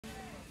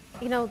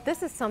You know,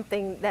 this is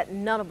something that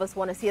none of us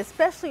want to see,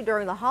 especially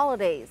during the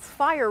holidays.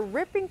 Fire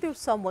ripping through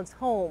someone's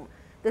home.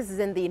 This is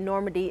in the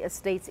Normandy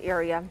Estates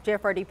area.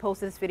 JFRD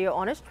posted this video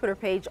on his Twitter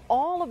page.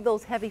 All of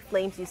those heavy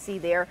flames you see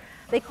there,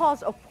 they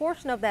caused a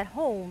portion of that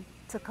home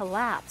to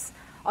collapse.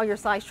 On your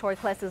side, Troy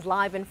Kless is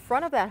live in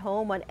front of that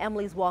home on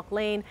Emily's Walk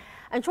Lane.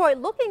 And Troy,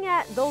 looking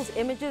at those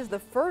images, the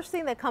first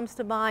thing that comes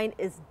to mind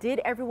is,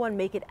 did everyone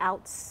make it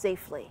out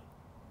safely?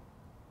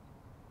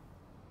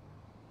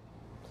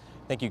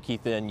 Thank you,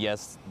 Keith. And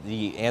yes,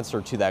 the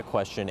answer to that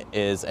question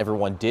is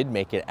everyone did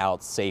make it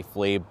out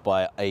safely,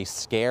 but a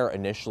scare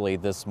initially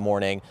this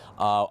morning.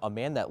 A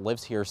man that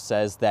lives here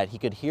says that he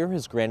could hear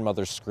his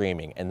grandmother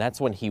screaming, and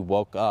that's when he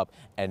woke up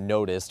and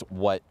noticed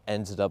what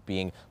ended up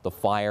being the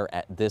fire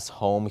at this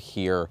home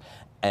here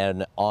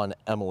and on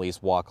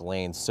Emily's Walk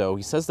Lane. So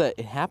he says that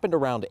it happened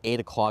around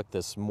 8 o'clock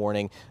this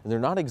morning, and they're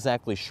not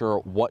exactly sure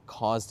what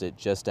caused it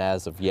just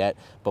as of yet.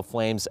 But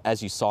flames,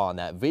 as you saw in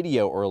that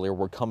video earlier,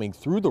 were coming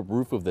through the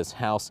roof of this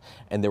house,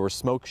 and there was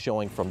smoke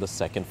showing from the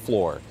second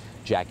floor.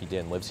 Jackie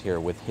Din lives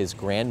here with his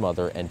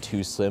grandmother and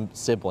two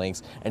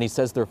siblings, and he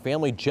says their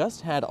family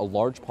just had a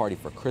large party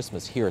for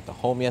Christmas here at the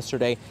home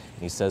yesterday,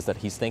 and he says that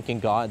he's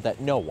thanking God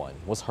that no one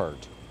was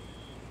hurt.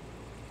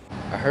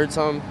 I heard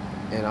something,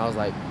 and I was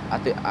like, I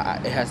think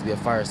it has to be a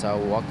fire. So I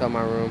walked out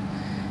my room,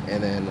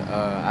 and then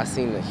I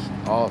seen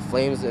all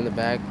flames in the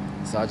back.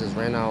 So I just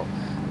ran out,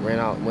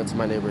 went to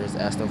my neighbors,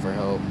 asked them for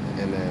help,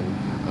 and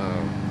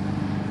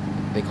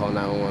then they called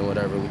 911,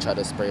 whatever. We tried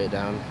to spray it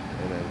down,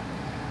 and then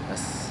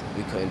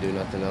we couldn't do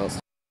nothing else.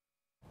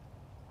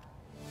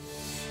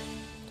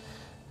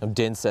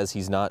 Din says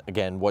he's not,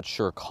 again, what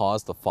sure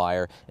caused the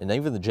fire. And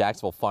even the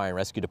Jacksonville Fire and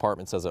Rescue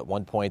Department says at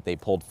one point they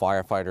pulled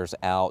firefighters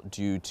out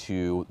due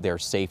to their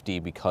safety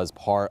because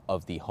part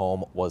of the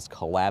home was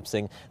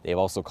collapsing. They've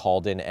also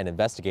called in an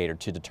investigator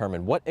to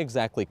determine what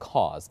exactly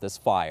caused this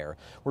fire.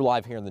 We're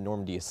live here in the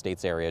Normandy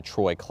Estates area.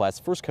 Troy Kless,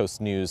 First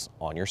Coast News,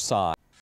 on your side.